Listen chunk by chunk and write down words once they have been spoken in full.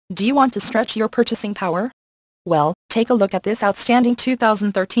Do you want to stretch your purchasing power? Well, take a look at this outstanding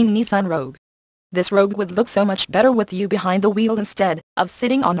 2013 Nissan Rogue. This Rogue would look so much better with you behind the wheel instead of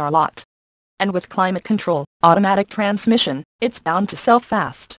sitting on our lot. And with climate control, automatic transmission, it's bound to sell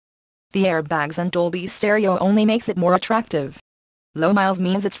fast. The airbags and Dolby stereo only makes it more attractive. Low miles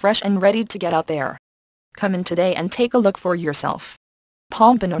means it's fresh and ready to get out there. Come in today and take a look for yourself.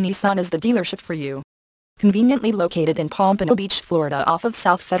 Pompano Nissan is the dealership for you. Conveniently located in Pompano Beach, Florida off of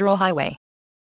South Federal Highway.